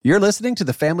You're listening to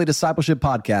the Family Discipleship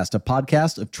Podcast, a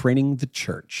podcast of training the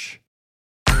church.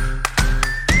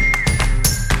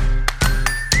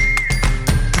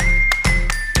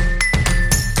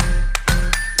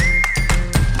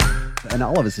 And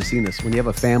all of us have seen this. When you have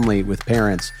a family with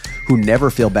parents who never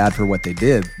feel bad for what they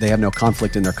did, they have no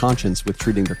conflict in their conscience with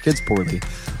treating their kids poorly.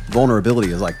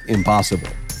 Vulnerability is like impossible.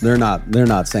 They're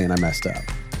not saying I messed up.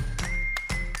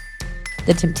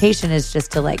 The temptation is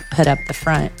just to like put up the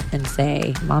front and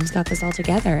say, Mom's got this all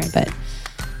together. But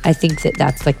I think that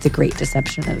that's like the great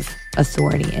deception of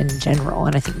authority in general.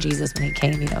 And I think Jesus, when he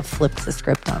came, flipped the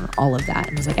script on all of that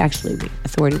and was like, actually,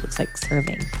 authority looks like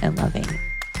serving and loving.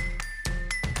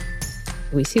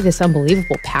 We see this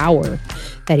unbelievable power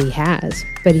that he has,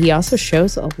 but he also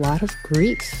shows a lot of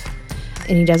grief,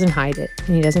 and he doesn't hide it.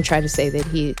 And he doesn't try to say that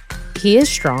he is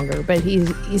stronger, but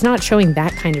he's not showing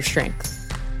that kind of strength.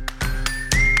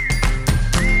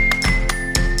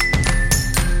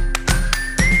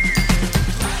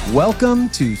 Welcome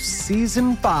to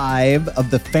Season 5 of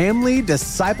the Family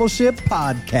Discipleship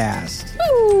Podcast.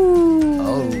 Ooh.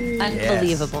 Oh,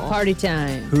 unbelievable. Yes. Party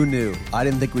time. Who knew? I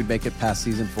didn't think we'd make it past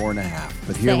Season 4.5,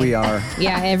 but here we are.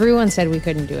 Yeah, everyone said we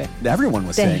couldn't do it. Everyone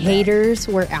was The saying haters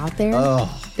were out there. Oh.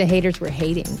 The haters were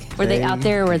hating. Were they out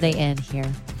there or were they in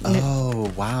here?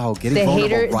 Oh, wow. Getting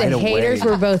vulnerable right away. The haters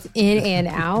were both in and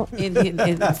out.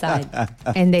 Inside.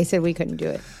 And they said we couldn't do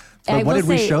it. But what did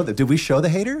we show them? Did we show the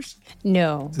haters?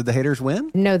 No. Did the haters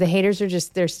win? No, the haters are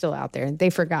they're still out there.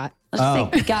 They forgot.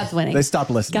 Let's say God's winning. They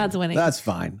stopped listening. God's winning. That's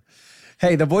fine.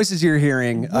 Hey, the voices you're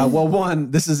hearing.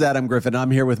 One, this is Adam Griffin. I'm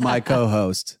here with my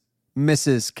co-host,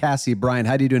 Mrs. Cassie Bryant.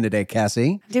 How are you doing today,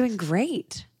 Cassie? Doing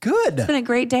great. Good. It's been a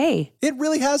great day. It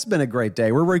really has been a great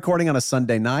day. We're recording on a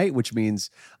Sunday night, which means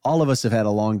all of us have had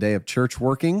a long day of church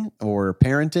working or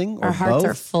parenting or Our hearts both.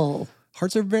 are full.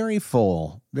 Hearts are very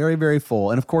full, very, very full.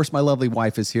 And of course, my lovely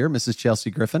wife is here, Mrs. Chelsea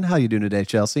Griffin. How are you doing today,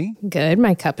 Chelsea? Good.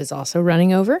 My cup is also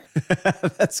running over.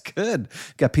 That's good.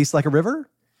 Got peace like a river,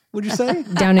 would you say?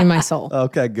 Down in my soul.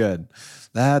 Okay, good.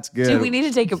 That's good. Do we need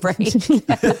to take a break? I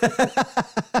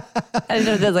didn't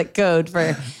know that's like code for,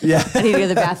 I need to go to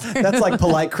the bathroom. That's like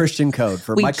polite Christian code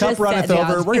for We my cup just runneth sat down.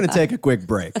 over. We're going to take a quick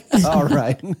break. All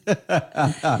right.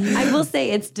 I will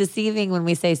say it's deceiving when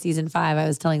we say season 5. I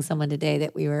was telling someone today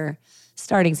that we were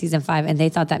starting season 5 and they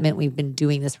thought that meant we've been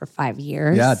doing this for 5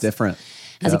 years. Yeah, different.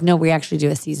 I was like, no, we actually do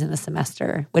a season a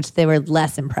semester, which they were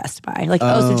less impressed by. Like,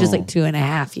 so just like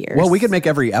 2.5 years. Well, we could make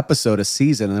every episode a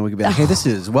season and then we could be like, hey,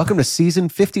 welcome to season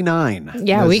 59.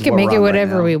 Yeah, This we is could what make we're it on right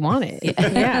whatever now. we want it.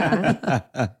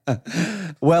 Yeah.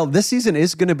 Well, this season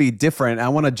is going to be different. I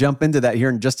want to jump into that here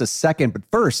in just a second. But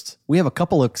first, we have a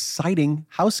couple of exciting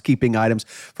housekeeping items.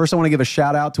 First, I want to give a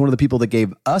shout out to one of the people that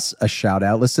gave us a shout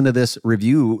out. Listen to this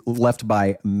review left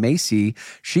by Macy.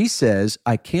 She says,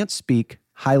 I can't speak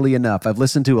highly enough. I've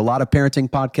listened to a lot of parenting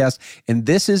podcasts, and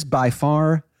this is by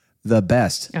far the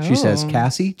best. She says,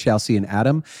 Cassie, Chelsea, and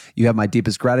Adam, you have my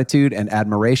deepest gratitude and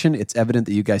admiration. It's evident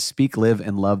that you guys speak, live,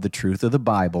 and love the truth of the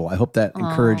Bible. I hope that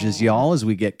encourages y'all as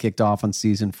we get kicked off on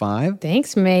season 5.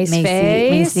 Thanks, Mace.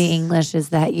 Macy English, is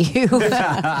that you?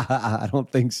 I don't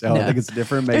think so. I think it's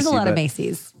different, Macy. There's a lot of but-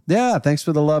 Macy's. Yeah, thanks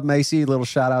for the love, Macy. A little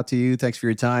shout out to you. Thanks for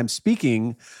your time.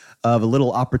 Speaking of a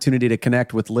little opportunity to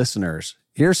connect with listeners,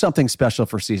 here's something special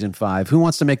for season 5. Who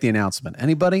wants to make the announcement?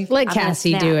 Anybody? Let I'm gonna Cassie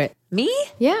snap. do it. Me?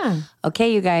 Yeah.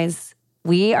 Okay, you guys,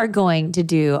 we are going to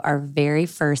do our very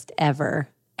first ever,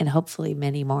 and hopefully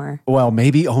many more, Well,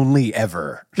 maybe only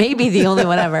ever. maybe the only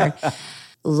one ever,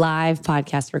 live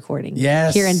podcast recording.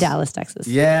 Yes. Here in Dallas, Texas.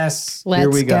 Yes. Here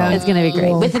Let's we go. go. It's going to be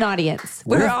great with an audience.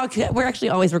 We're actually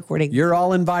always recording. You're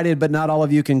all invited, but not all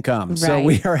of you can come. So Right.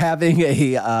 we are having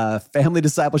a Family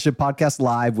Discipleship Podcast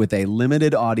live with a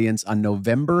limited audience on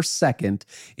November 2nd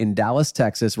in Dallas,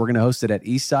 Texas. We're going to host it at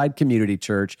Eastside Community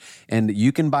Church, and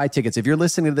you can buy tickets. If you're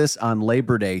listening to this on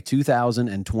Labor Day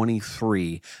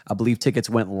 2023, I believe tickets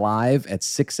went live at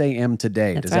 6 a.m.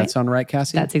 today. Does that right. sound right,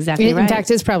 Cassie? That's exactly In right. fact,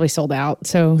 it's probably sold out.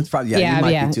 So It's probably, you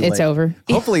might be too it's late. over.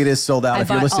 Hopefully it is sold out I if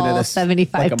you're bought listening to all this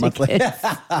 75 like a month later.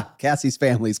 tickets. Cassie's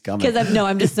family's coming. Because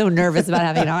I'm just so nervous about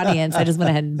having an audience. I just went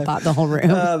ahead and bought the whole room.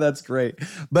 Oh, that's great.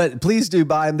 But please do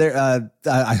buy them there.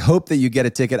 I hope that you get a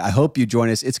ticket. I hope you join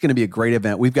us. It's going to be a great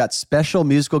event. We've got special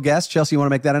musical guests. Chelsea, you want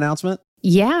to make that announcement?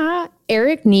 Yeah.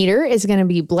 Eric Nieder is going to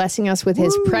be blessing us with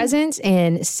his presence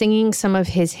and singing some of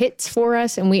his hits for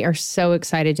us. And we are so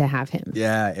excited to have him.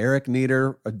 Yeah, Eric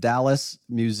Nieder, a Dallas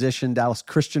musician, Dallas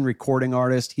Christian recording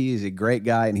artist. He is a great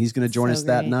guy, and he's going to join us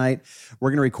that night.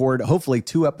 We're going to record, hopefully,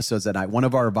 2 episodes that night. One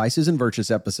of our Vices and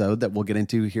Virtues episode that we'll get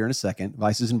into here in a second.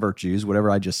 Vices and Virtues, whatever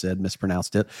I just said,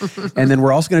 mispronounced it. And then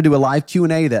we're also going to do a live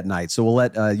Q&A that night. So we'll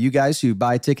let you guys who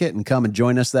buy a ticket and come and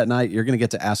join us that night, you're going to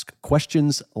get to ask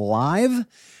questions live.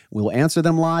 We'll answer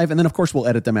them live, and then of course we'll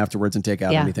edit them afterwards and take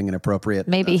out anything inappropriate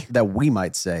maybe that we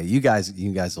might say. You guys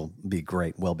will be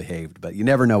great, well behaved, but you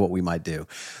never know what we might do.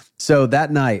 So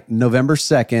that night, November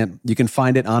 2nd, you can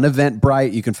find it on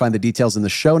Eventbrite. You can find the details in the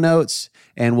show notes,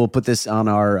 and we'll put this on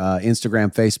our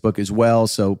Instagram, Facebook as well.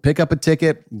 So pick up a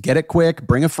ticket, get it quick,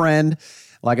 bring a friend.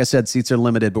 Like I said, seats are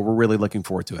limited, but we're really looking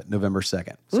forward to it. November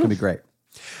 2nd. It's going to be great.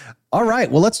 All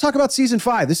right. Well, let's talk about season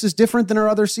 5. This is different than our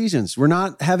other seasons. We're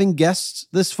not having guests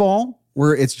this fall.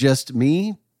 It's just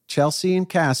me, Chelsea, and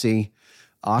Cassie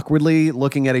awkwardly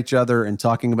looking at each other and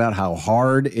talking about how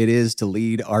hard it is to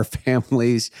lead our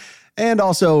families, and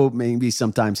also maybe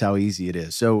sometimes how easy it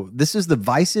is. So this is the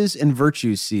Vices and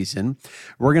Virtues season.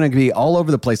 We're going to be all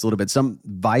over the place a little bit. Some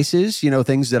vices,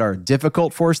 things that are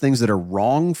difficult for us, things that are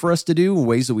wrong for us to do,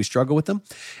 ways that we struggle with them.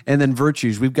 And then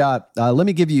virtues, we've got, let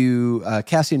me give you,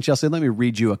 Cassie and Chelsea, let me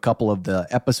read you a couple of the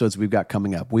episodes we've got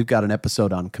coming up. We've got an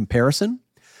episode on comparison,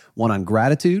 one on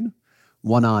gratitude,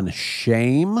 one on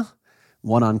shame,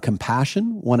 one on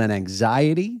compassion, one on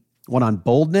anxiety, one on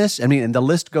boldness. And the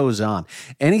list goes on.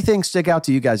 Anything stick out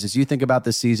to you guys as you think about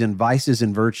this season, vices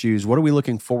and virtues? What are we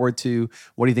looking forward to?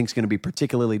 What do you think is going to be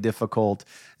particularly difficult?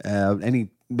 Maybe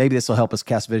this will help us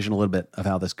cast vision a little bit of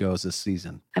how this goes this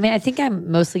season. I think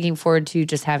I'm most looking forward to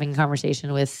just having a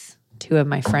conversation with 2 of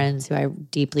my friends who I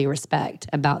deeply respect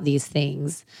about these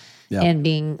things. Yeah. And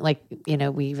being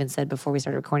we even said before we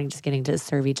started recording, just getting to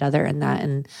serve each other in that,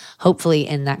 and hopefully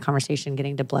in that conversation,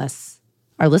 getting to bless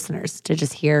our listeners to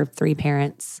just hear 3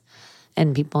 parents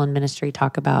and people in ministry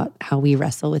talk about how we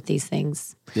wrestle with these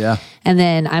things. Yeah. And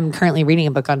then I'm currently reading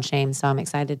a book on shame, so I'm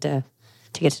excited to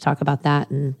get to talk about that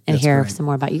and hear some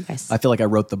more about you guys. I feel like I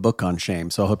wrote the book on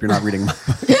shame, so I hope you're not reading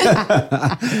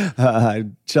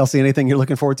Chelsea, anything you're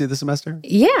looking forward to this semester?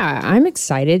 Yeah, I'm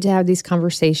excited to have these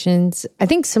conversations. I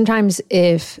think sometimes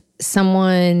if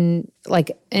someone,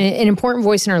 like an important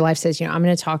voice in our life says, I'm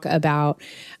going to talk about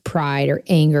pride or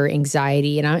anger,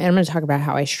 anxiety, and I'm going to talk about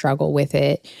how I struggle with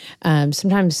it.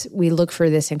 Sometimes we look for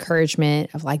this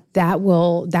encouragement of that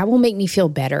will make me feel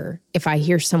better if I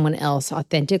hear someone else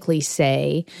authentically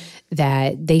say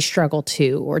that they struggle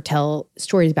too, or tell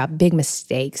stories about big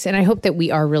mistakes. And I hope that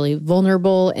we are really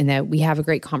vulnerable and that we have a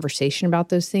great conversation about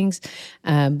those things.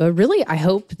 But really, I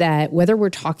hope that whether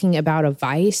we're talking about a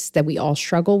vice that we all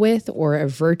struggle with or a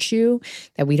virtue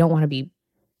that we don't want to be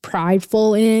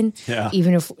prideful in,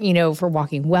 even if we're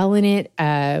walking well in it.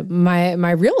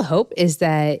 My real hope is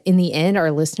that in the end,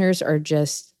 our listeners are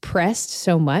just pressed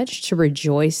so much to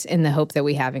rejoice in the hope that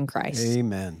we have in Christ.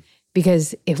 Amen.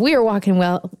 Because if we are walking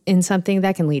well in something,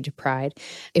 that can lead to pride.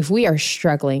 If we are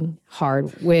struggling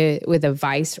hard with a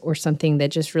vice or something that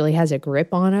just really has a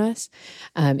grip on us,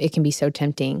 it can be so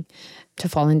tempting to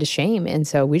fall into shame. And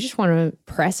so we just want to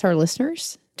press our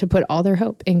listeners to put all their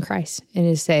hope in Christ and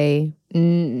to say,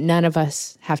 none of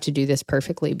us have to do this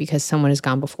perfectly because someone has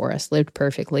gone before us, lived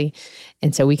perfectly.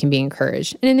 And so we can be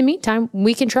encouraged. And in the meantime,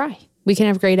 we can try. We can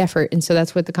have great effort. And so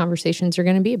that's what the conversations are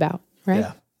going to be about, right?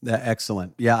 Yeah.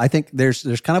 Excellent. Yeah, I think there's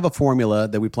kind of a formula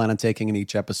that we plan on taking in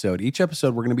each episode. Each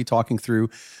episode, we're going to be talking through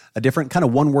a different kind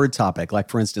of one-word topic. Like,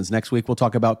 for instance, next week, we'll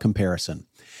talk about comparison.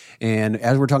 And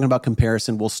as we're talking about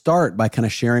comparison, we'll start by kind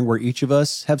of sharing where each of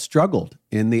us have struggled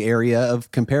in the area of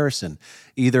comparison,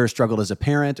 either struggled as a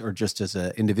parent or just as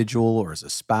an individual or as a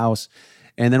spouse.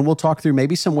 And then we'll talk through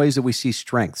maybe some ways that we see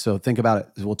strength. So think about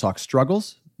it. We'll talk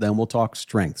struggles, then we'll talk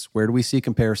strengths. Where do we see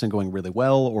comparison going really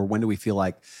well? Or when can we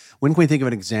think of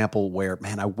an example where,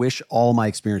 man, I wish all my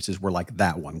experiences were like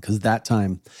that one, because that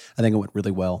time I think it went really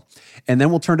well. And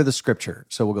then we'll turn to the scripture.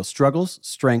 So we'll go struggles,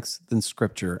 strengths, then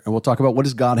scripture. And we'll talk about what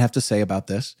does God have to say about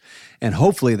this. And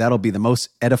hopefully that'll be the most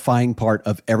edifying part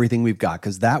of everything we've got,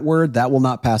 because that word, that will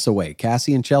not pass away.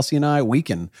 Cassie and Chelsea and I, we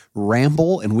can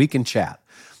ramble and we can chat.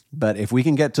 But if we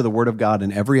can get to the word of God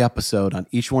in every episode on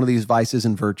each one of these vices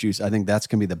and virtues, I think that's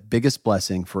going to be the biggest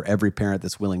blessing for every parent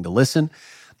that's willing to listen.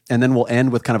 And then we'll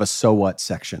end with kind of a so what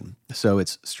section. So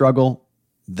it's struggle,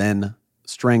 then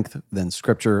strength, then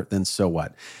scripture, then so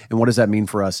what. And what does that mean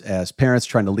for us as parents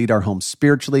trying to lead our home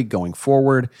spiritually going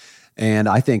forward? And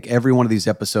I think every one of these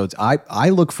episodes, I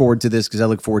look forward to this because I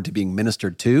look forward to being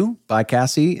ministered to by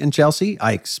Cassie and Chelsea.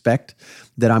 I expect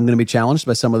that I'm going to be challenged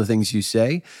by some of the things you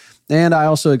say. And I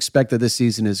also expect that this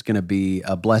season is going to be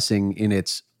a blessing in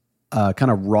its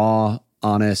kind of raw,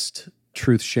 honest,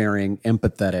 truth-sharing,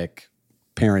 empathetic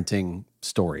parenting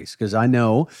stories. Because I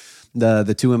know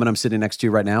the two women I'm sitting next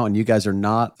to right now, and you guys are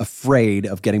not afraid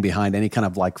of getting behind any kind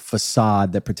of like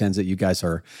facade that pretends that you guys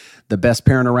are the best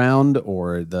parent around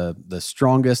or the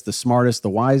strongest, the smartest, the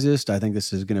wisest. I think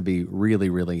this is going to be really,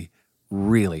 really,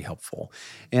 really helpful.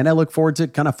 And I look forward to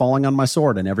kind of falling on my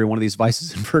sword in every one of these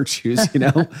vices and virtues.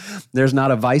 There's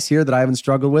not a vice here that I haven't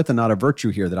struggled with and not a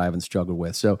virtue here that I haven't struggled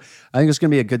with. So I think it's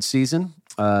going to be a good season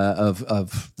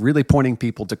of really pointing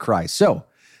people to Christ. So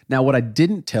now what I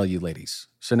didn't tell you, ladies,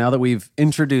 so now that we've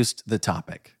introduced the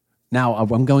topic, now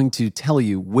I'm going to tell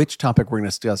you which topic we're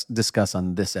going to discuss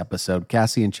on this episode.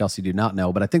 Cassie and Chelsea do not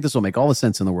know, but I think this will make all the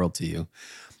sense in the world to you.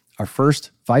 Our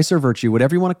first vice or virtue,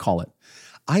 whatever you want to call it,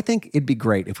 I think it'd be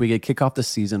great if we could kick off the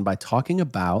season by talking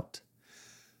about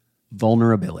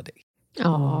vulnerability.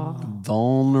 Aww.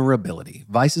 Vulnerability.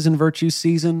 Vices and virtues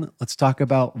season, let's talk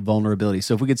about vulnerability.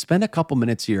 So if we could spend a couple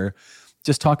minutes here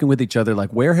just talking with each other,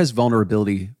 like where has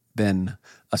vulnerability been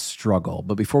a struggle?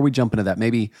 But before we jump into that,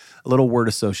 maybe a little word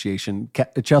association.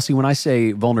 Chelsea, when I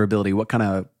say vulnerability, what kind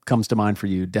of comes to mind for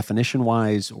you,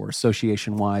 definition-wise or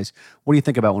association-wise? What do you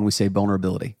think about when we say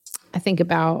vulnerability? I think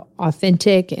about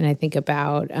authentic and I think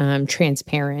about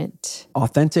transparent.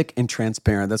 Authentic and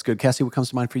transparent. That's good. Cassie, what comes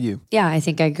to mind for you? Yeah, I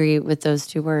think I agree with those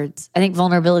two words. I think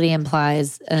vulnerability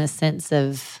implies a sense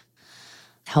of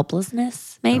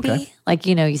helplessness, maybe. Okay. Like,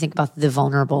 you think about the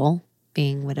vulnerable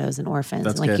being widows and orphans.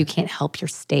 That's like good. You can't help your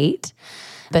state.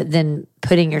 But then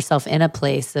putting yourself in a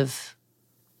place of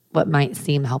what might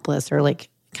seem helpless or like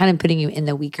kind of putting you in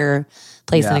the weaker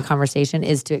place in a conversation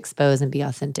is to expose and be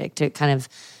authentic, to kind of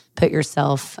put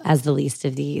yourself as the least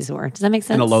of these, or does that make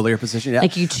sense? In a lowlier position, yeah.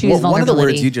 Like you choose vulnerability. One of the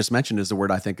words you just mentioned is the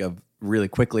word I think of really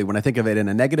quickly. When I think of it in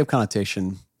a negative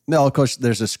connotation, no, of course,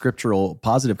 there's a scriptural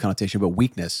positive connotation, but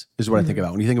weakness is what I think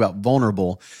about. When you think about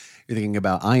vulnerable, you're thinking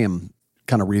about I am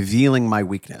kind of revealing my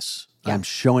weakness. Yeah. I'm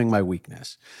showing my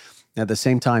weakness. At the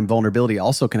same time, vulnerability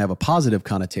also can have a positive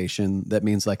connotation that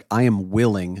means like I am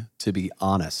willing to be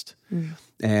honest.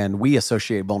 And we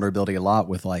associate vulnerability a lot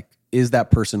with like, is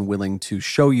that person willing to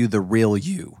show you the real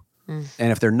you? And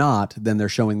if they're not, then they're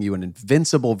showing you an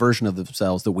invincible version of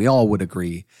themselves that we all would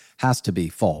agree has to be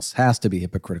false, has to be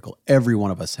hypocritical. Every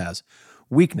one of us has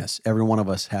weakness. Every one of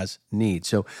us has need.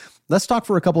 So let's talk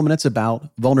for a couple minutes about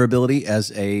vulnerability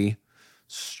as a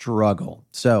struggle.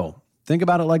 So think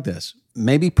about it like this.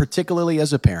 Maybe particularly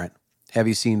as a parent, have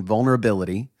you seen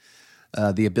vulnerability,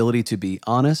 the ability to be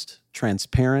honest,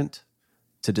 transparent,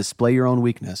 to display your own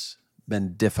weakness,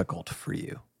 been difficult for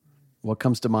you? What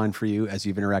comes to mind for you as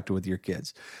you've interacted with your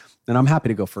kids? And I'm happy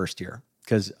to go first here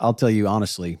because I'll tell you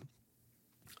honestly,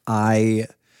 I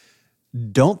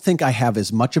don't think I have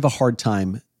as much of a hard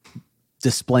time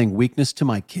displaying weakness to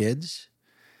my kids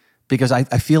because I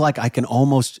feel like I can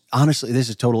almost, honestly, this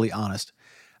is totally honest,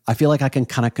 I feel like I can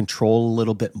kind of control a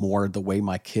little bit more the way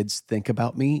my kids think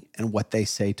about me and what they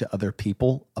say to other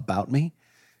people about me.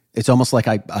 It's almost like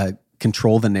I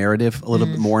control the narrative a little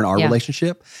bit more in our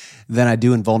relationship than I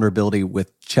do in vulnerability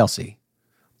with Chelsea.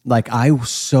 Like I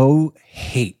so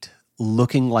hate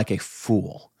looking like a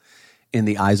fool in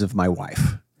the eyes of my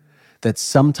wife that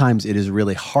sometimes it is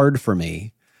really hard for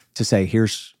me to say,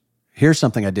 here's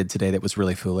something I did today that was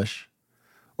really foolish,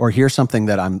 or here's something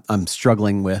that I'm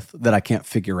struggling with that I can't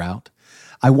figure out.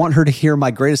 I want her to hear my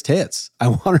greatest hits. I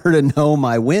want her to know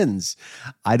my wins.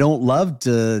 I don't love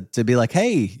to be like,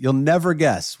 hey, you'll never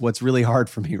guess what's really hard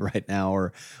for me right now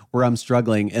or where I'm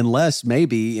struggling, unless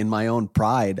maybe in my own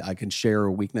pride, I can share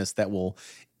a weakness that will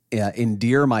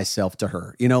endear myself to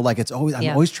her. Like I'm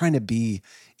always trying to be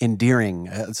endearing.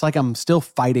 It's like I'm still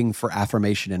fighting for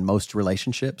affirmation in most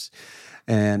relationships.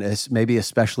 And it's maybe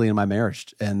especially in my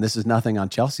marriage. And this is nothing on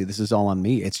Chelsea. This is all on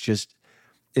me.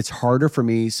 It's harder for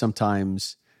me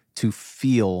sometimes to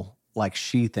feel like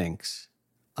she thinks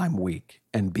I'm weak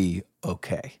and be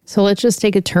okay. So let's just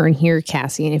take a turn here,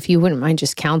 Cassie. And if you wouldn't mind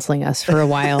just counseling us for a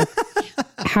while,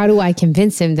 how do I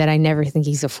convince him that I never think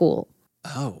he's a fool?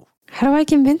 Oh. How do I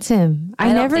convince him?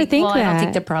 I never think that. I don't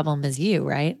think the problem is you,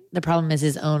 right? The problem is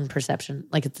his own perception.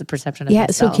 Like it's the perception of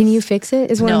himself. So can you fix it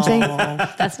is what I'm saying? No,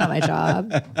 that's not my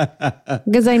job.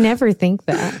 Because I never think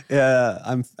that. Yeah,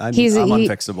 I'm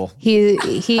unfixable.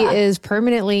 He is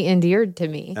permanently endeared to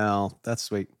me. Oh, that's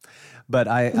sweet. But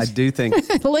I do think,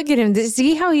 Look at him.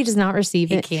 See how he does not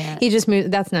receive it? can't. He just moved.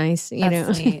 That's nice. You know.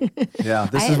 That's sweet. yeah,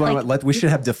 this is we should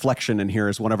have deflection in here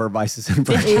as one of our vices and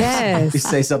virtues. Yes. You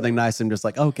say something nice and just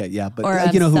like, okay, yeah, but Or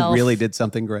you know who self- really did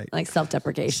something great? Like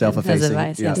self-deprecation as Self-effacing.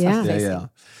 advice. Yeah. Self-effacing.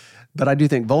 But I do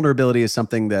think vulnerability is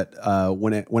something that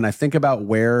when I think about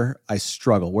where I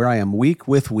struggle, where I am weak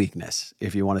with weakness,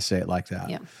 if you want to say it like that,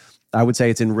 Yeah. I would say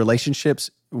it's in relationships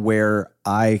where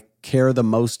I care the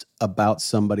most about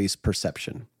somebody's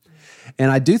perception.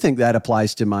 And I do think that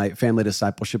applies to my family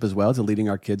discipleship as well, to leading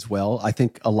our kids well. I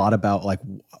think a lot about like,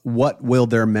 what will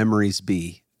their memories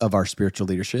be of our spiritual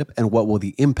leadership, and what will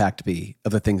the impact be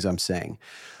of the things I'm saying?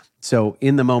 So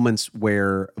in the moments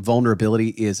where vulnerability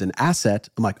is an asset,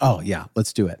 I'm like, oh yeah,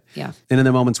 let's do it. Yeah. And in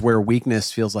the moments where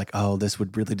weakness feels like, oh, this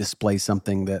would really display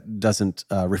something that doesn't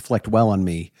reflect well on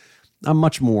me, I'm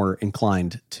much more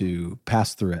inclined to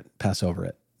pass through it, pass over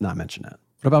it, not mention it.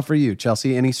 What about for you,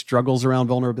 Chelsea? Any struggles around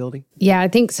vulnerability? Yeah, I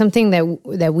think something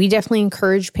that we definitely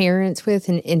encourage parents with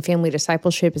in family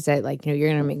discipleship is that, like, you know, you're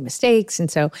going to make mistakes. And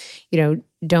so, you know,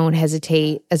 don't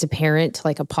hesitate as a parent to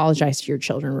like apologize to your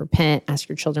children, repent, ask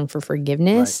your children for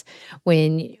forgiveness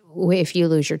if you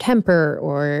lose your temper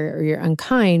or you're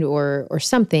unkind or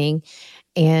something.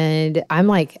 And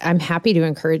I'm happy to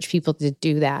encourage people to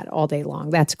do that all day long.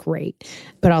 That's great.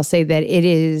 But I'll say that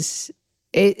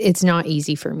it's not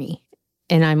easy for me.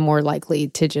 And I'm more likely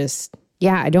to just,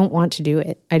 I don't want to do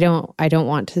it. I don't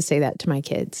want to say that to my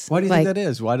kids. Why do you think that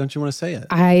is? Why don't you want to say it?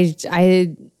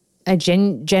 I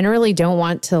generally don't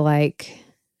want to I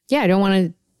don't want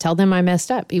to tell them I messed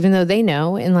up, even though they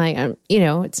know. And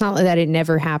it's not that it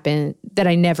never happened, that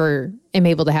I never am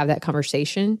able to have that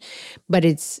conversation, but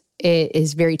it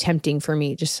is very tempting for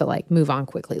me just to move on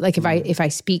quickly. Like if I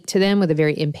speak to them with a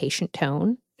very impatient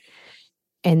tone,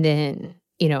 and then,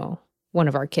 one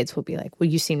of our kids will be like, well,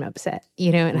 you seem upset,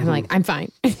 and I'm like, I'm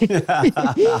fine.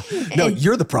 No,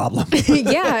 you're the problem.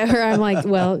 Yeah. Or I'm like,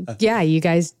 well, yeah, you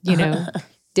guys,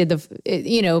 did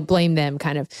blame them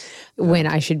kind of when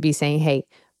I should be saying, hey,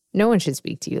 no one should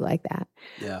speak to you like that.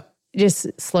 Yeah. Just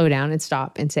slow down and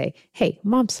stop and say, hey,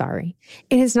 mom's sorry.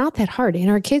 And it's not that hard. And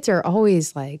our kids are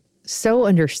always so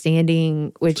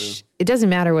understanding, which it doesn't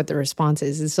matter what the response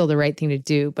is. It's still the right thing to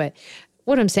do. But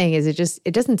what I'm saying is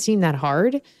it doesn't seem that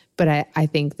hard. But I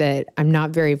think that I'm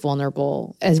not very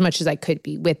vulnerable as much as I could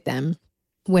be with them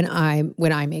when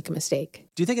I make a mistake.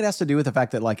 Do you think it has to do with the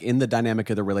fact that in the dynamic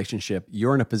of the relationship,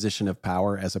 you're in a position of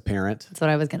power as a parent? That's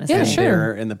what I was going to say. Yeah, and sure.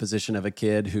 they're in the position of a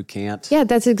kid who can't. Yeah,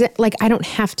 that's exactly, I don't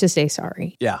have to say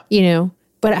sorry. Yeah.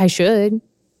 But I should.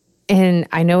 And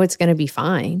I know it's going to be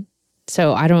fine.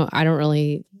 So I don't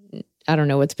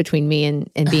know what's between me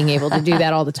and being able to do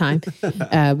that all the time.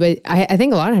 But I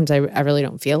think a lot of times I really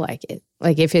don't feel like it.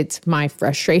 Like if it's my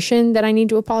frustration that I need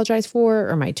to apologize for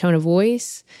or my tone of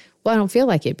voice, well, I don't feel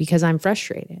like it because I'm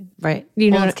frustrated. Right.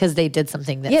 Well, it's because they did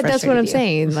something that that's what I'm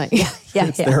frustrated saying.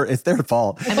 It's their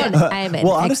fault. I am an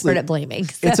honestly, expert at blaming.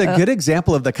 So. It's a good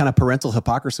example of the kind of parental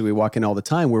hypocrisy we walk in all the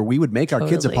time, where we would make our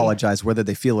kids Totally. apologize whether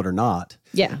they feel it or not.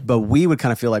 Yeah. But we would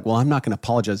kind of feel like, well, I'm not going to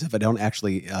apologize if I don't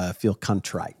actually feel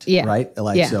contrite. Yeah. Right?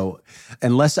 So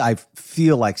unless I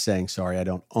feel like saying sorry, I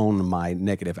don't own my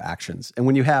negative actions. And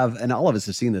when you have, and all of us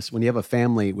have seen this, when you have a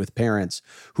family with parents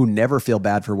who never feel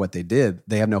bad for what they did,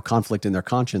 they have no conflict in their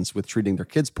conscience with treating their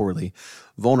kids poorly,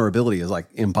 vulnerability is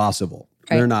impossible.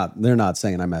 Right. They're not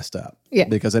saying I messed up. Yeah.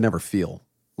 Because they never feel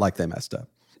like they messed up.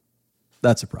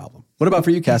 That's a problem. What about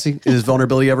for you, Cassie? Is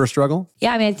vulnerability ever a struggle?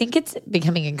 Yeah, I think it's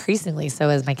becoming increasingly so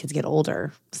as my kids get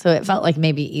older. So it felt like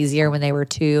maybe easier when they were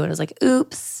 2, and it was like,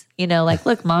 oops,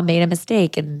 look, mom made a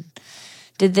mistake and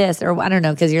did this, or I don't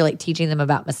know, because you're teaching them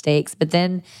about mistakes. But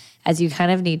then as you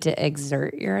kind of need to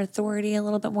exert your authority a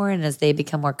little bit more, and as they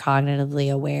become more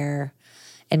cognitively aware,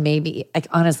 and maybe,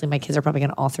 honestly, my kids are probably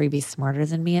going to all 3 be smarter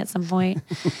than me at some point.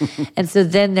 And so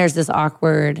then there's this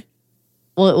awkward,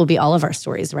 well, it will be all of our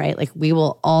stories, right? We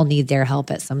will all need their help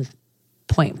at some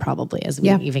point probably as we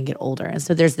even get older. And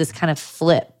so there's this kind of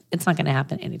flip. It's not going to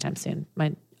happen anytime soon.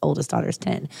 My oldest daughter's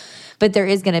 10. But there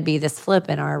is going to be this flip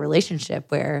in our relationship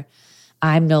where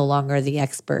I'm no longer the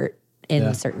expert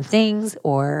in certain things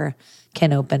or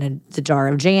can open the jar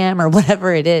of jam or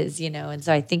whatever it is, And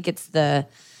so I think it's the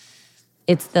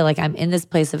I'm in this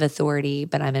place of authority,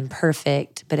 but I'm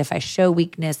imperfect. But if I show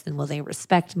weakness, then will they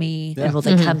respect me? Yeah. And will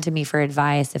they come to me for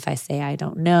advice if I say I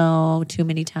don't know too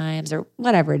many times or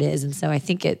whatever it is? And so I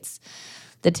think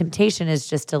the temptation is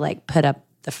just to put up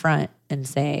the front and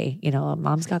say,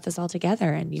 mom's got this all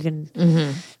together and you can,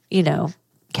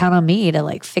 count on me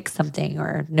to fix something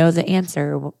or know the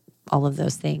answer, all of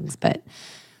those things. But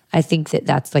I think that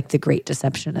that's like the great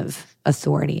deception of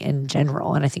authority in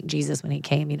general. And I think Jesus, when he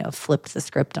came, flipped the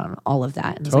script on all of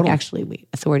that. And was like, actually,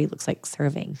 authority looks like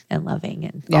serving and loving.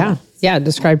 And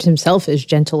described himself as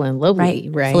gentle and lowly,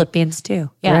 right? Philippians 2.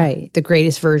 Yeah. Right. The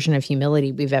greatest version of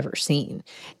humility we've ever seen.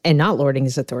 And not lording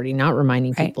his authority, not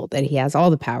reminding people that he has all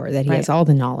the power, that he has all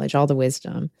the knowledge, all the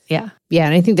wisdom. Yeah. Yeah.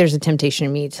 And I think there's a temptation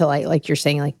in me to like you're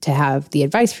saying, like to have the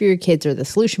advice for your kids or the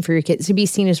solution for your kids to be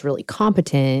seen as really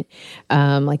competent,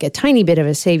 like a tiny bit of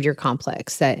a savior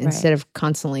complex that instead of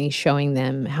constantly showing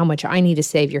them how much I need a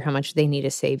savior, how much they need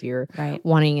a savior,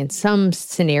 wanting in some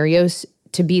scenarios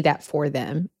to be that for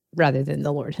them rather than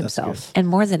the Lord himself. And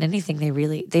more than anything,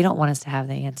 they don't want us to have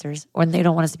the answers, or they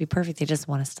don't want us to be perfect. They just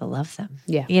want us to love them.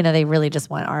 Yeah. They really just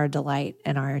want our delight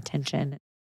and our attention.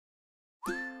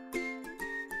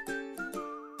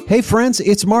 Hey friends,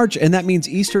 it's March, and that means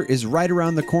Easter is right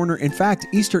around the corner. In fact,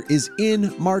 Easter is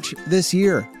in March this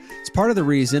year. It's part of the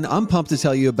reason I'm pumped to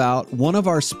tell you about one of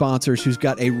our sponsors who's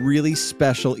got a really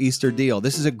special Easter deal.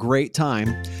 This is a great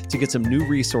time to get some new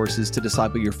resources to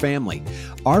disciple your family.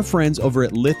 Our friends over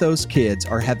at Lithos Kids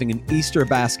are having an Easter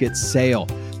basket sale.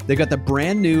 They got the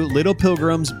brand new Little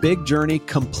Pilgrims Big Journey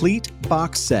complete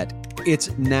box set.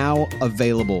 It's now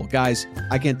available. Guys,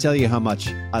 I can't tell you how much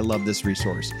I love this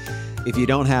resource. If you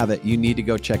don't have it, you need to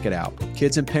go check it out.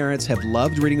 Kids and parents have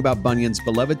loved reading about Bunyan's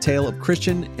beloved tale of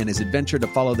Christian and his adventure to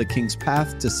follow the king's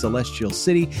path to Celestial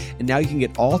City. And now you can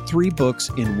get all 3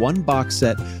 books in one box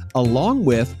set, along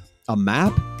with a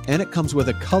map, and it comes with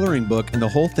a coloring book, and the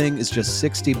whole thing is just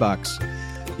 $60.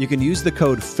 You can use the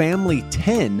code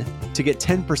FAMILY10 to get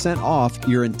 10% off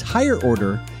your entire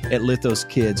order at Lithos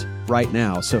Kids right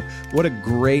now. So what a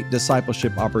great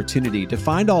discipleship opportunity. To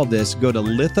find all this, go to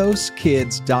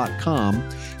lithoskids.com,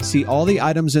 see all the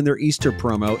items in their Easter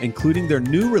promo, including their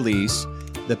new release,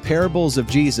 The Parables of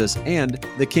Jesus, and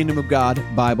the Kingdom of God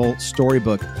Bible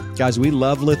Storybook. Guys, we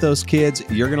love Lithos Kids.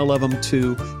 You're going to love them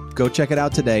too. Go check it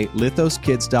out today,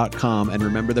 lithoskids.com, and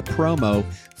remember the promo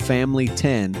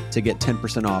FAMILY10 to get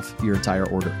 10% off your entire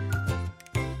order.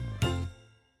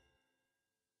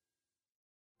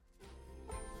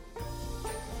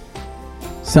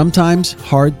 Sometimes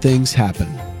hard things happen.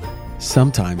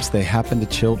 Sometimes they happen to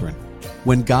children.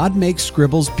 When God Makes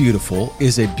Scribbles Beautiful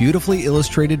is a beautifully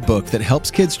illustrated book that helps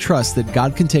kids trust that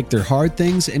God can take their hard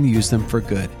things and use them for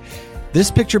good. This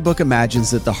picture book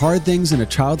imagines that the hard things in a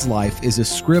child's life is a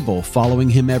scribble following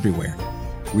him everywhere.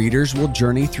 Readers will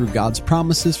journey through God's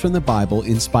promises from the Bible,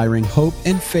 inspiring hope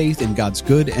and faith in God's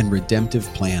good and redemptive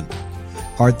plan.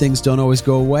 Hard things don't always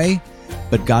go away,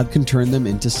 but God can turn them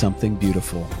into something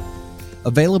beautiful.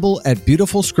 Available at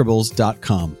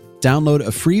beautifulscribbles.com. Download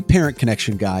a free parent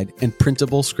connection guide and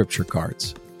printable scripture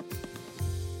cards.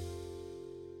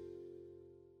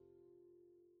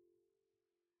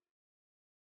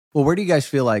 Well, where do you guys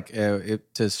feel like,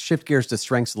 to shift gears to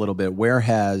strengths a little bit, where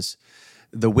has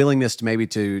the willingness to maybe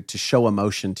to show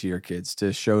emotion to your kids,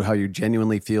 to show how you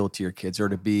genuinely feel to your kids, or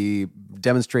to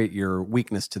demonstrate your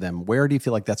weakness to them, where do you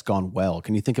feel like that's gone well?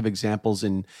 Can you think of examples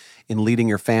in leading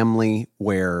your family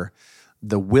where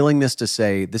the willingness to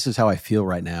say, this is how I feel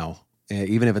right now,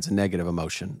 even if it's a negative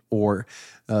emotion, or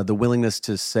the willingness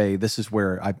to say, this is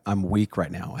where I'm weak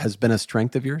right now, has been a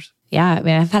strength of yours? Yeah, I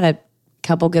mean, I've had a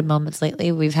couple good moments lately.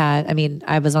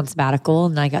 I was on sabbatical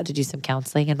and I got to do some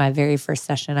counseling. In my very first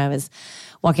session, I was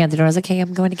walking out the door. I was like, hey,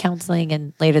 I'm going to counseling.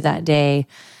 And later that day,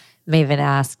 Maven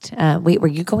asked, wait, were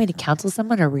you going to counsel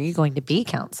someone or were you going to be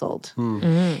counseled?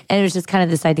 Mm-hmm. And it was just kind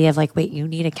of this idea of like, wait, you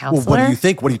need a counselor? Well, what do you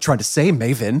think? What are you trying to say,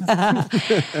 Maven?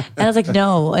 And I was like,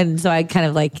 no. And so I kind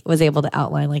of like was able to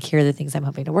outline like, here are the things I'm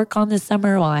hoping to work on this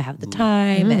summer while I have the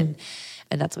time. Mm-hmm.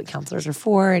 And that's what counselors are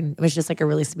for. And it was just like a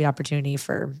really sweet opportunity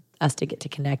for us to get to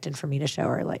connect and for me to show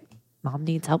her like, mom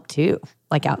needs help too.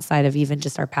 Like outside of even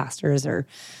just our pastors or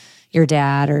your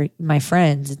dad or my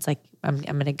friends, it's like, I'm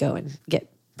going to go and get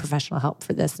professional help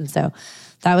for this. And so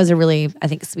that was a really, I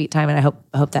think, sweet time. And I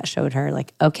hope that showed her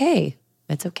like, okay,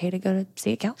 it's okay to go to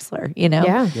see a counselor, you know?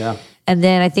 Yeah. And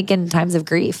then I think in times of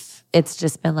grief, it's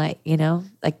just been like,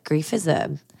 like grief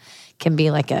can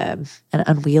be like an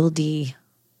unwieldy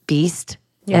beast.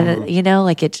 Yeah. And,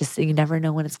 like it just, you never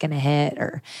know when it's going to hit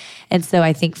and so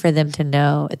I think for them to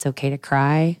know it's okay to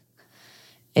cry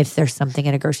if there's something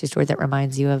at a grocery store that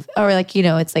reminds you of, or like,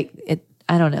 it's like,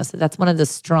 I don't know. So that's one of the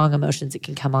strong emotions that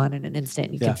can come on in an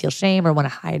instant. You can feel shame or want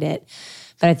to hide it.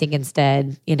 But I think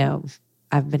instead,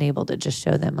 I've been able to just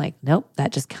show them like, nope,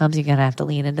 that just comes. You're going to have to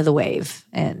lean into the wave.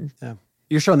 And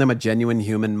you're showing them a genuine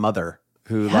human mother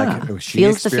who she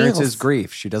experiences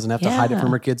grief. She doesn't have to hide it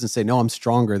from her kids and say, no, I'm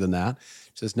stronger than that.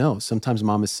 She says, no, sometimes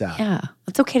mom is sad. Yeah.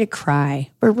 It's okay to cry.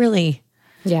 We're really,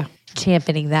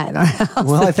 championing that in our house.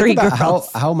 Well, the I think three about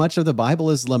girls. how much of the Bible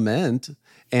is lament,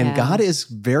 and Yeah. God is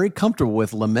very comfortable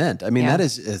with lament. I mean, Yeah. that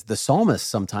is the psalmist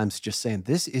sometimes just saying,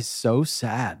 this is so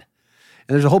sad.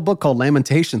 And there's a whole book called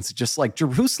Lamentations, just like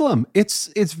Jerusalem, it's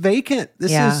vacant.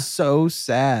 This Yeah. is so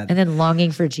sad. And then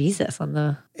longing for Jesus on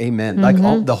the Amen. Like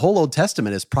the whole Old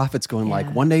Testament is prophets going like,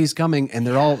 Yeah. one day he's coming, and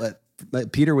they're all,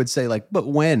 Peter would say like, but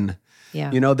when?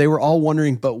 Yeah. You know, they were all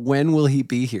wondering, but when will he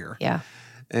be here? yeah.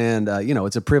 And you know,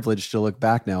 it's a privilege to look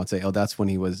back now and say, oh, that's what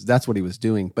he was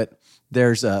doing. But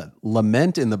there's a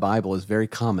lament in the Bible is very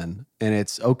common, and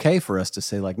it's okay for us to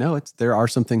say like, no, there are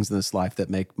some things in this life that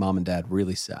make mom and dad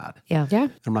really sad. Yeah. Yeah.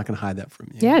 I'm not going to hide that from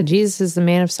you. Yeah. Jesus is the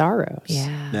man of sorrows.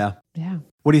 Yeah. Yeah. Yeah.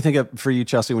 What do you think of for you,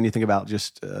 Chelsea, when you think about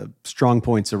just strong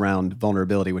points around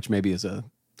vulnerability, which maybe is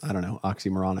I don't know,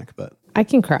 oxymoronic, but I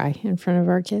can cry in front of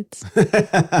our kids. when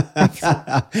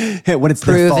it's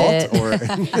their Prove fault, or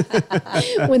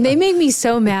When they make me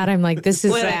so mad, I'm like, this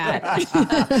is sad.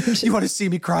 you want to see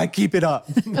me cry, keep it up.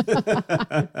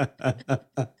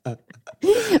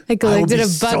 I I will collected be a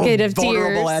bucket so of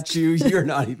vulnerable tears. at you. You're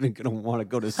not even going to want to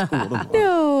go to school tomorrow.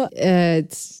 No,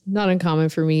 it's not uncommon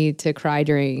for me to cry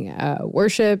during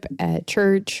worship at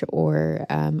church or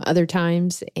other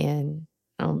times. And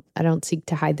I don't seek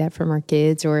to hide that from our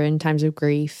kids or in times of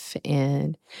grief.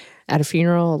 And at a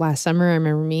funeral last summer, I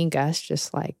remember me and Gus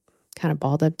just like kind of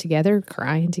balled up together,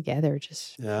 crying together,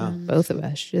 just Yeah. both of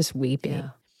us just weeping. Yeah.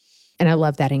 And I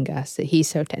love that in Gus, that he's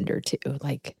so tender too.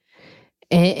 Like,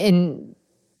 and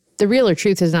the realer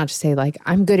truth is not to say like,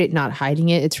 I'm good at not hiding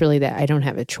it. It's really that I don't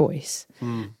have a choice.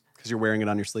 Because you're wearing it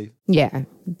on your sleeve. Yeah,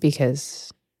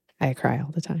 because I cry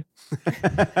all the time.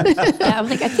 Yeah, I'm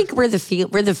like, I think we're the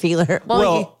feeler.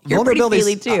 Well, you're pretty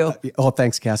feely too.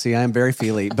 Thanks, Cassie. I am very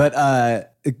feely.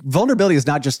 But vulnerability is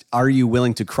not just, are you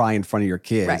willing to cry in front of your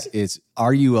kids? Right. It's,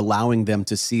 are you allowing them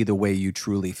to see the way you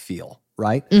truly feel,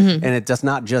 right? And it does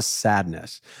not just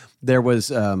sadness. There was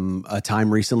a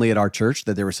time recently at our church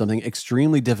that there was something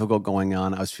extremely difficult going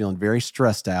on. I was feeling very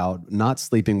stressed out, not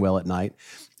sleeping well at night.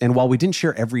 And while we didn't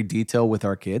share every detail with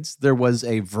our kids, there was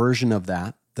a version of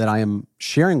that I am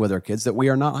sharing with our kids that we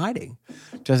are not hiding.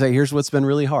 To say, here's what's been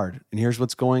really hard, and here's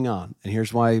what's going on, and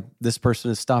here's why this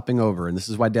person is stopping over, and this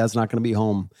is why dad's not going to be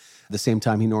home the same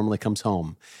time he normally comes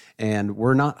home. And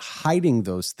we're not hiding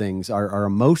those things, our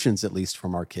emotions at least,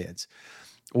 from our kids.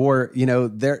 Or, you know,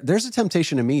 there's a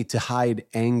temptation in me to hide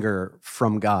anger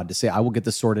from God, to say, I will get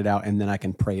this sorted out and then I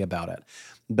can pray about it.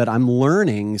 But I'm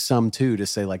learning some too to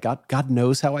say, like, God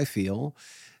knows how I feel,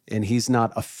 and he's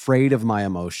not afraid of my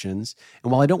emotions.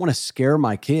 And while I don't want to scare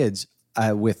my kids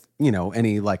with, you know,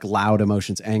 any like loud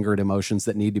emotions, angered emotions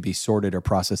that need to be sorted or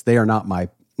processed, they are not my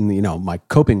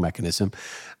coping mechanism.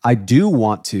 I do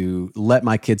want to let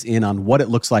my kids in on what it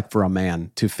looks like for a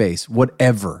man to face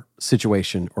whatever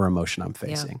situation or emotion I'm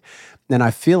facing. Yeah. And I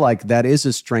feel like that is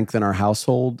a strength in our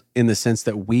household, in the sense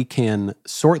that we can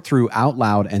sort through out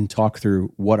loud and talk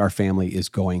through what our family is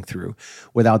going through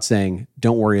without saying,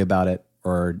 don't worry about it,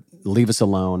 or leave us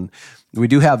alone. We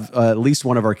do have at least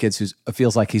one of our kids who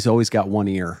feels like he's always got one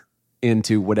ear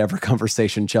into whatever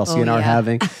conversation Chelsea and I are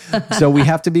having. So we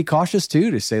have to be cautious too,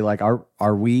 to say like,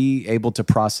 are we able to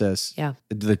process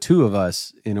the two of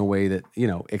us in a way that, you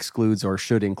know, excludes or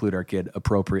should include our kid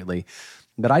appropriately.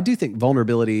 But I do think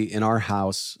vulnerability in our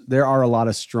house, there are a lot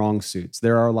of strong suits.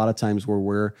 There are a lot of times where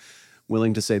we're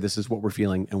willing to say, this is what we're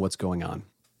feeling and what's going on.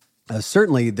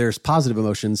 Certainly, there's positive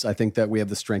emotions. I think that we have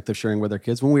the strength of sharing with our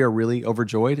kids when we are really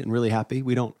overjoyed and really happy.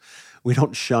 We don't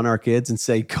shun our kids and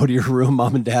say, go to your room.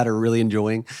 Mom and dad are really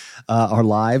enjoying our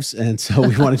lives, and so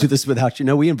we want to do this without you.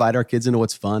 No, we invite our kids into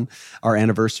what's fun. Our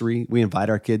anniversary, we invite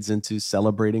our kids into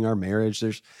celebrating our marriage.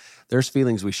 There's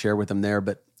feelings we share with them there,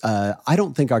 but I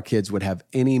don't think our kids would have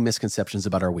any misconceptions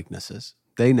about our weaknesses.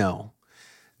 They know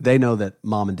that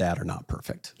mom and dad are not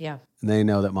perfect. Yeah. And they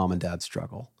know that mom and dad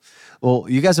struggle. Well,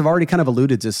 you guys have already kind of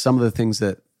alluded to some of the things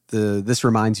that this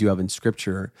reminds you of in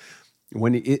Scripture.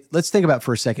 Let's think about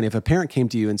for a second, if a parent came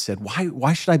to you and said,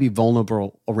 why should I be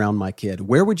vulnerable around my kid?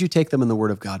 Where would you take them in the Word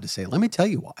of God to say, let me tell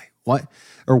you why? What,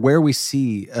 or where we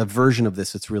see a version of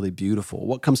this that's really beautiful?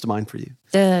 What comes to mind for you?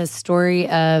 The story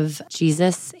of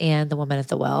Jesus and the woman at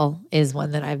the well is one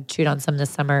that I've chewed on some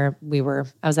this summer.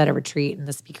 I was at a retreat and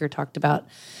the speaker talked about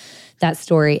that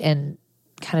story and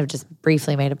kind of just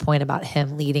briefly made a point about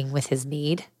him leading with his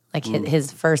need. Like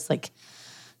his first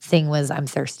thing was, I'm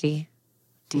thirsty.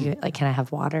 Can I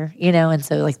have water? You know, and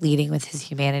so like leading with his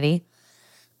humanity.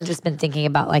 I've just been thinking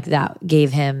about like that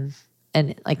gave him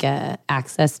a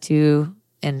access to,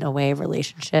 in a way, of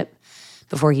relationship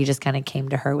before he just kind of came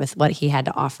to her with what he had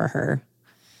to offer her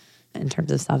in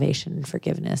terms of salvation and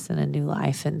forgiveness and a new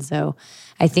life. And so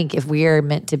I think if we are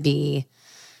meant to be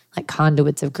like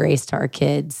conduits of grace to our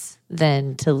kids,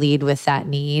 then to lead with that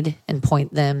need and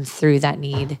point them through that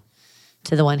need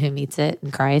to the one who meets it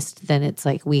in Christ, then it's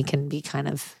like we can lead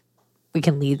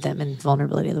them in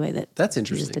vulnerability the way that That's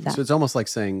Jesus interesting. did that. So it's almost like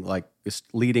saying, like, it's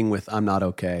leading with, I'm not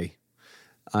okay.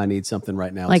 I need something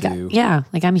right now like, too. yeah,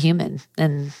 like I'm human,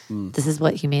 and this is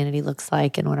what humanity looks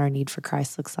like and what our need for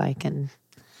Christ looks like. And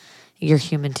you're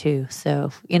human too.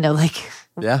 So, like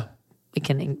Yeah. we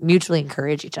can mutually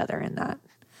encourage each other in that.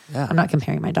 Yeah. I'm not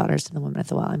comparing my daughters to the woman at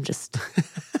the well. I'm just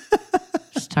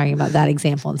talking about that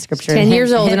example in scripture. 10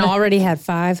 years old and already had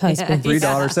 5 husbands. 3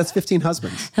 daughters, that's 15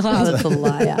 husbands. Wow, that's a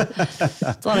lot. Yeah,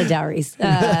 it's a lot of dowries.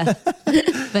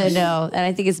 But no, and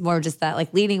I think it's more just that,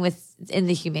 like leading in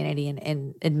the humanity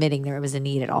and admitting there was a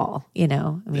need at all. I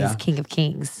mean, he's King of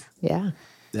Kings. Yeah.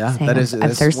 Yeah, Saying, that's I'm one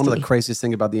of the thirsty. craziest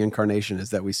thing about the incarnation is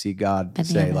that we see God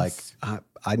say, like,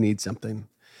 I need something.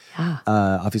 Yeah.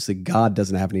 Obviously, God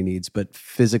doesn't have any needs, but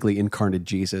physically incarnate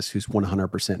Jesus, who's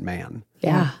 100% man,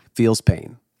 Yeah. feels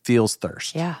pain, feels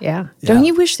thirst. Yeah. Yeah. Don't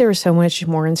you wish there was so much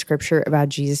more in scripture about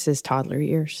Jesus's toddler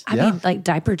years? I mean, like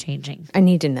diaper changing. I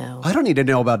need to know. I don't need to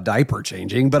know about diaper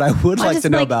changing, but I would like Just to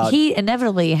know about. he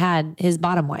inevitably had his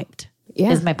bottom wiped.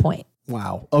 Yeah. Is my point.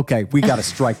 Wow. Okay, we got to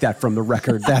strike that from the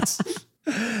record. That's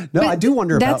no. I do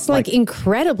wonder That's about like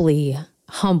incredibly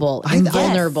humble and Yes.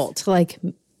 vulnerable to like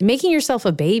making yourself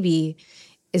a baby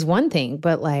is one thing,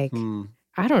 but like,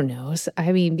 I don't know.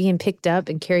 I mean, being picked up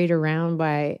and carried around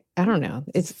by, I don't know.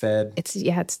 fed.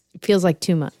 It feels like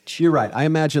too much. You're right. I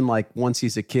imagine like once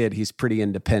he's a kid, he's pretty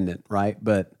independent, right?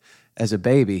 But as a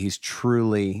baby, he's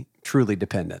truly, truly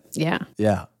dependent. Yeah.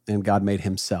 Yeah, and God made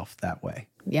himself that way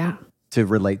Yeah. to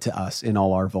relate to us in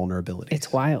all our vulnerabilities.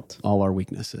 It's wild. all our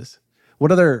weaknesses.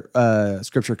 What other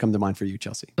scripture come to mind for you,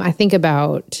 Chelsea? I think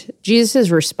about Jesus'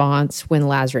 response when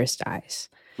Lazarus dies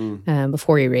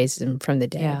before he raises him from the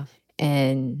dead. Yeah.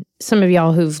 And some of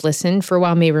y'all who've listened for a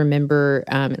while may remember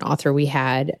an author we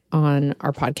had on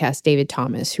our podcast, David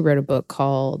Thomas, who wrote a book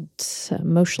called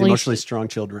Emotionally strong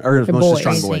children, or emotionally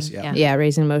strong boys. Raising, Yeah.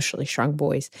 Raising Emotionally Strong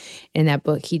Boys. In that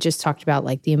book, he just talked about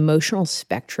like the emotional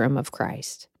spectrum of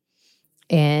Christ.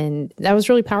 And that was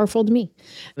really powerful to me,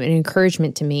 an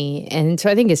encouragement to me. And so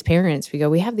I think as parents,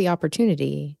 we have the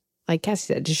opportunity, like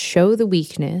Cassie said, to show the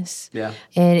weakness Yeah.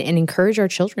 and encourage our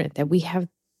children that we have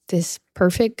this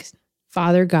perfect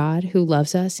Father God who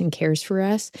loves us and cares for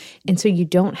us. And so you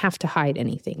don't have to hide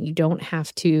anything. You don't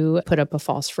have to put up a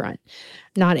false front.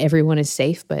 Not everyone is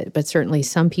safe, but certainly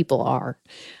some people are,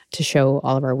 to show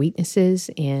all of our weaknesses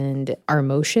and our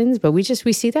emotions. But we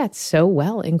see that so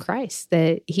well in Christ,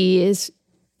 that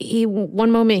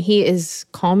one moment he is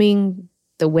calming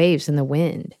the waves and the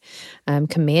wind,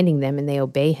 commanding them, and they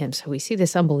obey him. So we see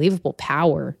this unbelievable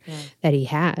power that he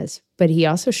has, but he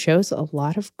also shows a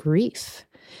lot of grief,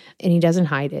 and he doesn't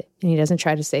hide it. And he doesn't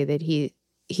try to say that he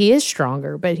is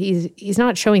stronger, but he's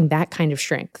not showing that kind of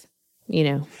strength,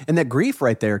 And that grief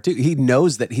right there, too. He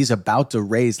knows that he's about to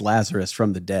raise Lazarus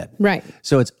from the dead. Right.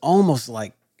 So it's almost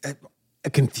like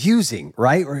confusing,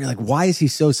 right? Where you're like, why is he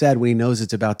so sad when he knows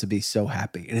it's about to be so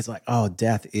happy? And it's like, oh,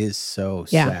 death is so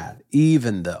sad,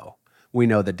 even though we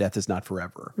know that death is not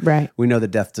forever. Right. We know that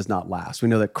death does not last. We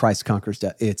know that Christ conquers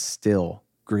death. It's still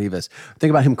grievous. Think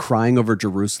about him crying over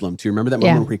Jerusalem. Do you remember that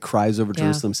moment where he cries over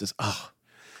Jerusalem and says, oh,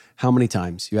 how many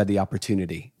times you had the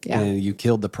opportunity and you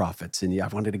killed the prophets, and I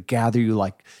wanted to gather you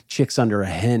like chicks under a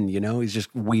hen, He's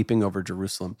just weeping over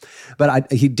Jerusalem.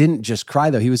 But he didn't just cry,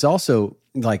 though. He was also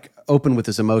like open with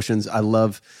his emotions. I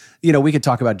love, we could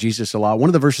talk about Jesus a lot. One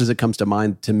of the verses that comes to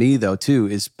mind to me, though, too,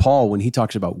 is Paul when he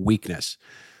talks about weakness.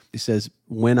 He says,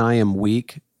 when I am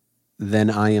weak, then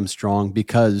I am strong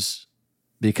because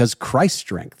Christ's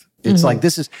strength. It's like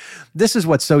this is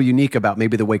what's so unique about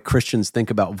maybe the way Christians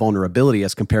think about vulnerability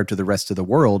as compared to the rest of the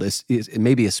world, is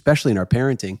maybe especially in our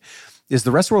parenting, is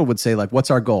the rest of the world would say, like,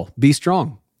 what's our goal? Be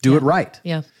strong. Do it right.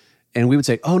 Yeah. And we would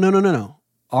say, oh, no.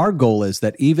 Our goal is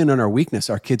that even in our weakness,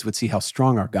 our kids would see how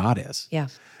strong our God is. Yeah.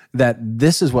 That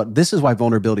this is why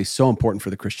vulnerability is so important for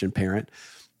the Christian parent,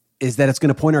 is that it's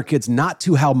going to point our kids not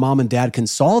to how mom and dad can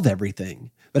solve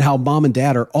everything, but how mom and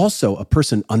dad are also a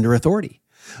person under authority.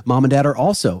 Mom and dad are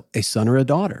also a son or a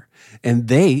daughter. And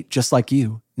they, just like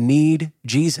you, need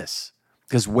Jesus.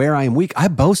 Because where I am weak, I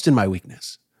boast in my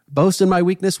weakness. Boast in my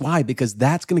weakness. Why? Because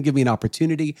that's going to give me an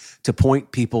opportunity to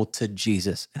point people to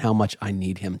Jesus and how much I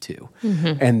need him too.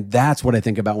 And that's what I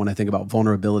think about when I think about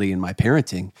vulnerability in my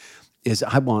parenting, is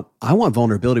I want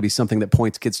vulnerability to be something that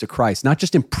points kids to Christ, not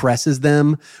just impresses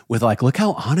them with like, look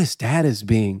how honest dad is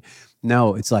being.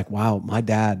 No, it's like, wow, my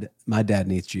dad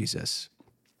needs Jesus.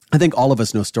 I think all of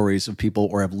us know stories of people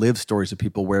or have lived stories of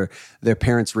people where their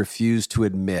parents refuse to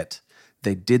admit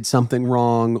they did something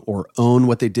wrong or own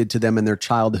what they did to them in their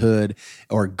childhood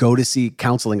or go to see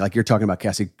counseling like you're talking about,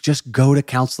 Cassie. Just go to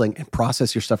counseling and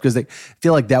process your stuff because they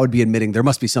feel like that would be admitting there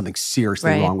must be something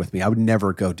seriously wrong with me. I would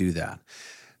never go do that.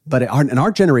 But in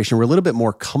our generation, we're a little bit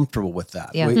more comfortable with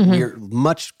that. Yeah. We're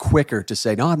much quicker to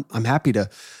say, no, I'm happy to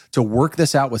work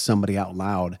this out with somebody out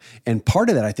loud. And part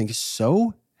of that, I think, is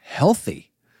so healthy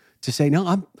to say,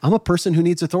 no, I'm a person who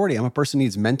needs authority. I'm a person who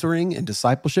needs mentoring and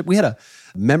discipleship. We had a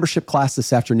membership class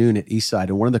this afternoon at Eastside,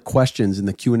 and one of the questions in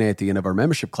the Q&A at the end of our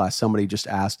membership class, somebody just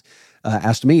asked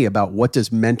me about what does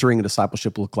mentoring and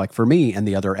discipleship look like for me and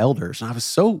the other elders. And I was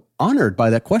so honored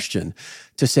by that question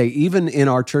to say, even in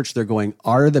our church, they're going,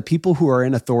 are the people who are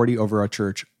in authority over our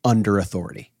church under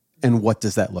authority? And what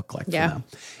does that look like for them?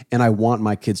 And I want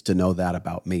my kids to know that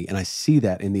about me. And I see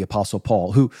that in the Apostle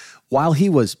Paul, who, while he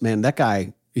was, that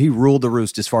guy, he ruled the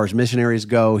roost as far as missionaries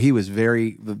go. He was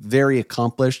very, very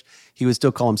accomplished. He would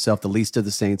still call himself the least of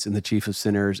the saints and the chief of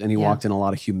sinners. And he walked in a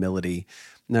lot of humility.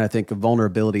 And I think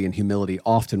vulnerability and humility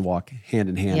often walk hand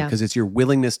in hand because it's your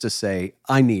willingness to say,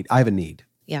 I have a need.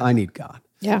 Yeah. I need God.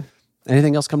 Yeah.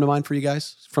 Anything else come to mind for you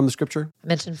guys from the scripture? I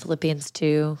mentioned Philippians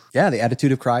 2. Yeah, the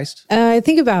attitude of Christ. I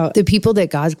think about the people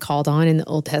that God called on in the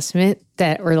Old Testament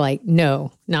that were like,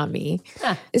 no, not me.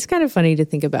 It's kind of funny to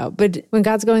think about. But when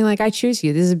God's going like, I choose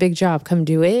you, this is a big job, come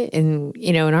do it. And,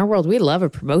 in our world, we love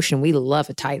a promotion. We love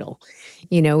a title.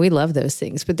 We love those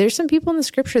things. But there's some people in the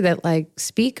scripture that like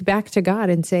speak back to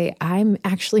God and say, I'm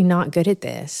actually not good at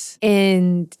this.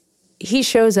 And he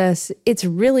shows us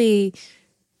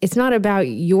it's not about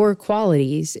your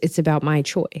qualities. It's about my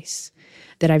choice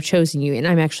that I've chosen you. And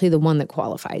I'm actually the one that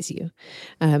qualifies you.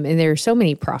 And there are so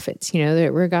many prophets,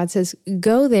 where God says,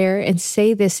 go there and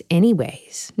say this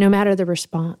anyways, no matter the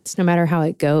response, no matter how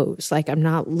it goes. Like, I'm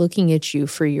not looking at you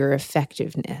for your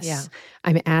effectiveness. Yeah.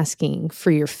 I'm asking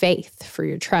for your faith, for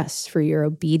your trust, for your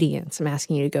obedience. I'm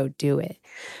asking you to go do it.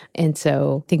 And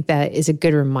so I think that is a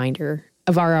good reminder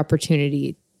of our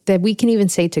opportunity that we can even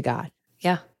say to God,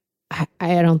 Yeah.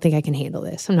 I don't think I can handle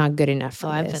this. I'm not good enough for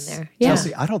I've this. been there. Yeah.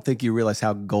 Chelsea, I don't think you realize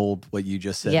how gold what you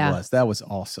just said was. That was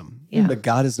awesome. Yeah. But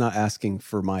God is not asking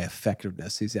for my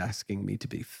effectiveness. He's asking me to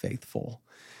be faithful.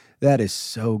 That is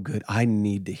so good. I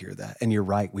need to hear that. And you're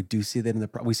right. We do see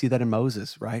that we see that in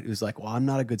Moses, right? It was like, well, I'm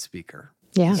not a good speaker.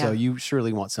 Yeah. So you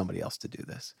surely want somebody else to do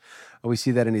this. Or we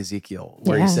see that in Ezekiel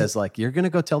where he says like, you're going to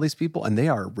go tell these people and they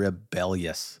are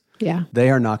rebellious. Yeah. They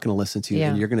are not going to listen to you, Yeah.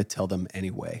 and you're going to tell them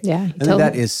anyway. Yeah. And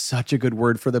that is such a good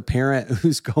word for the parent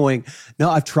who's going, no,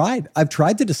 I've tried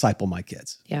to disciple my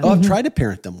kids. Yeah. Oh, I've tried to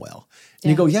parent them well. And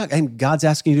you go, yeah, and God's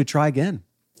asking you to try again,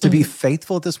 to be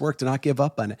faithful at this work, to not give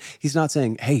up on it. He's not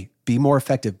saying, hey, be more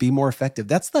effective, be more effective.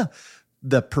 That's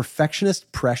the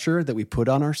perfectionist pressure that we put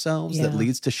on ourselves that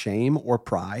leads to shame or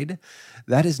pride.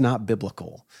 That is not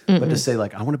biblical. But to say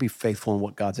like, I want to be faithful in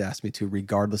what God's asked me to,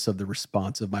 regardless of the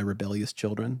response of my rebellious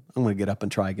children. I'm going to get up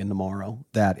and try again tomorrow.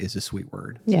 That is a sweet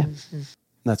word. Yeah.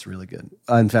 That's really good.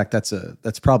 In fact,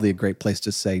 that's probably a great place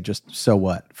to say just so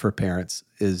what for parents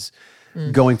is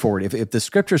going forward. If the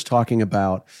scripture's talking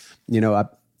about,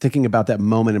 thinking about that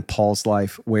moment in Paul's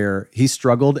life where he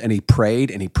struggled and he prayed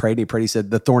and he prayed and he prayed. He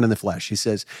said, the thorn in the flesh. He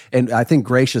says, and I think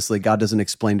graciously, God doesn't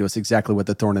explain to us exactly what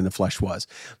the thorn in the flesh was.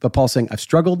 But Paul's saying, I've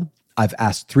struggled. I've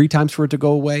asked 3 times for it to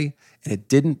go away and it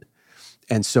didn't.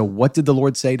 And so what did the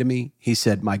Lord say to me? He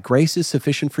said, my grace is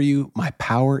sufficient for you. My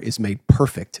power is made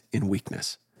perfect in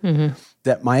weakness.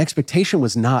 That my expectation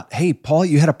was not, hey, Paul,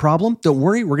 you had a problem? Don't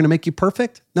worry, we're going to make you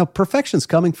perfect. No, perfection's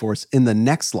coming for us in the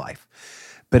next life.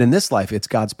 But in this life, it's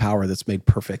God's power that's made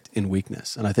perfect in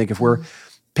weakness. And I think if we're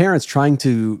parents trying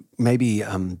to maybe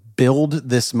build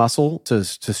this muscle to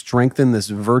strengthen this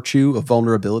virtue of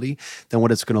vulnerability, then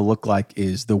what it's going to look like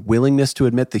is the willingness to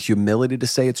admit, the humility to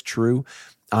say it's true.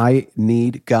 I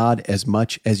need God as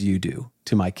much as you do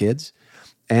to my kids,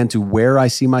 and to where I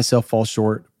see myself fall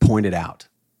short, point it out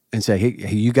and say,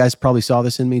 hey, you guys probably saw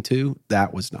this in me too.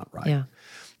 That was not right. Yeah.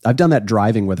 I've done that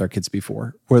driving with our kids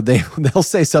before, where they'll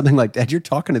say something like, Dad, you're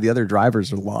talking to the other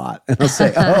drivers a lot. And I'll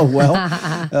say, oh, well,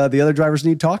 the other drivers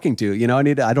need talking to.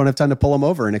 I don't have time to pull them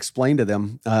over and explain to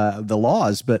them the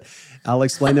laws, but I'll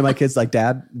explain to my kids like,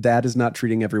 Dad is not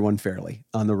treating everyone fairly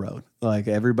on the road. Like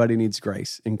everybody needs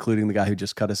grace, including the guy who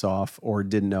just cut us off or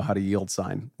didn't know how to yield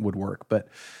sign would work. But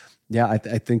yeah, I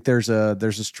think there's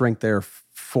a strength there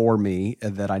for me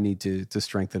that I need to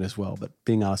strengthen as well. But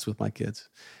being honest with my kids.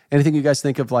 Anything you guys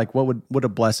think of like what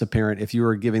would bless a parent if you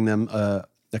were giving them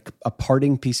a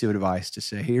parting piece of advice to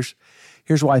say,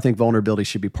 here's why I think vulnerability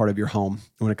should be part of your home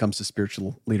when it comes to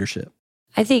spiritual leadership?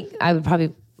 I think I would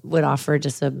probably would offer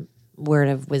just a word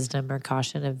of wisdom or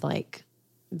caution of like,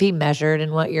 be measured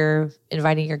in what you're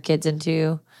inviting your kids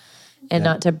into and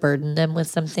not to burden them with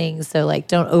some things. So like,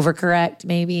 don't overcorrect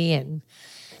maybe. And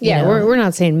Yeah, we're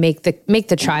not saying make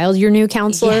the child your new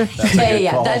counselor.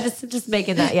 Yeah. That's just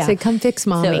making that. Yeah. Say, come fix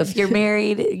mommy. So if you're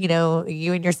married,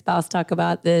 you and your spouse talk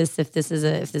about this. If this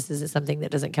is something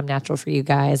that doesn't come natural for you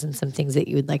guys, and some things that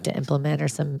you would like to implement, or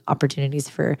some opportunities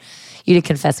for you to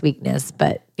confess weakness.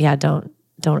 But yeah, don't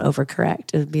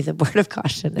overcorrect. It would be the word of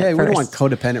caution. Yeah, at we don't first.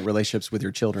 want codependent relationships with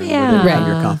your children. Yeah. Where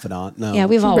they're your confidant. No. Yeah,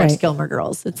 we've all watched Gilmore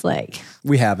Girls. It's like,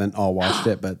 We haven't all watched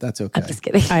it, but that's okay. I'm just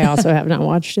kidding. I also have not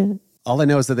watched it. All I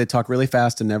know is that they talk really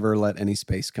fast and never let any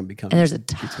space become. And there's a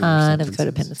ton of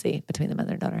codependency between the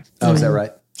mother and daughter. Oh, is that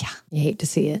right? You hate to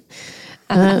see it.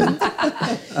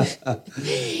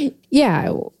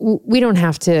 We don't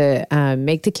have to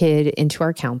make the kid into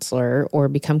our counselor or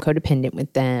become codependent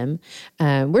with them.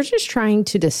 We're just trying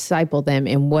to disciple them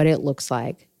in what it looks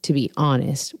like to be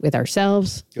honest with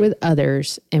ourselves, with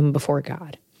others, and before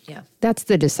God. Yeah. That's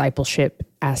the discipleship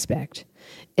aspect,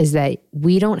 is that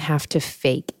we don't have to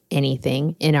fake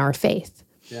anything in our faith.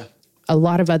 Yeah. A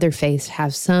lot of other faiths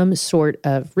have some sort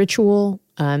of ritual,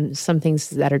 some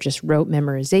things that are just rote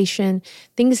memorization,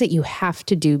 things that you have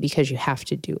to do because you have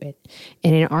to do it.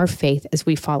 And in our faith, as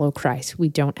we follow Christ, we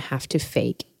don't have to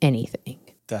fake anything.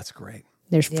 That's great.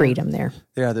 There's freedom there.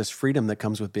 Yeah, there's freedom that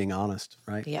comes with being honest,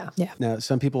 right? Yeah. Now,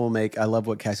 some people will I love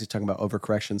what Cassie's talking about,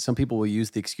 overcorrection. Some people will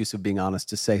use the excuse of being honest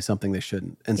to say something they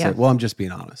shouldn't and say, well, I'm just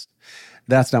being honest.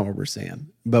 That's not what we're saying.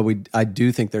 But I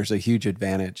do think there's a huge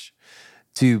advantage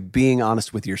to being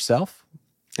honest with yourself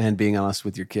and being honest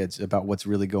with your kids about what's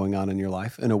really going on in your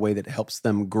life in a way that helps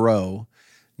them grow,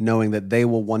 knowing that they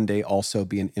will one day also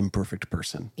be an imperfect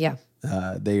person. Yeah.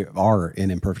 They are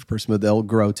an imperfect person, but they'll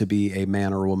grow to be a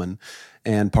man or a woman.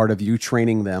 And part of you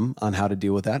training them on how to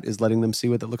deal with that is letting them see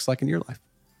what that looks like in your life.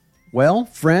 Well,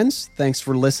 friends, thanks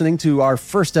for listening to our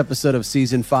first episode of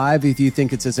Season 5. If you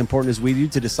think it's as important as we do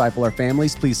to disciple our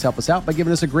families, please help us out by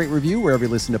giving us a great review wherever you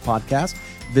listen to podcasts.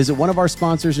 Visit one of our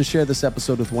sponsors and share this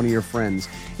episode with one of your friends.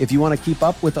 If you want to keep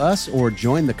up with us or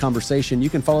join the conversation, you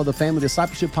can follow the Family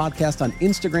Discipleship Podcast on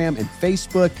Instagram and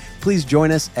Facebook. Please join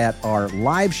us at our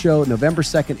live show November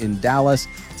 2nd in Dallas.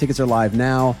 Tickets are live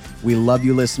now. We love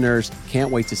you, listeners.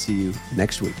 Can't wait to see you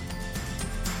next week.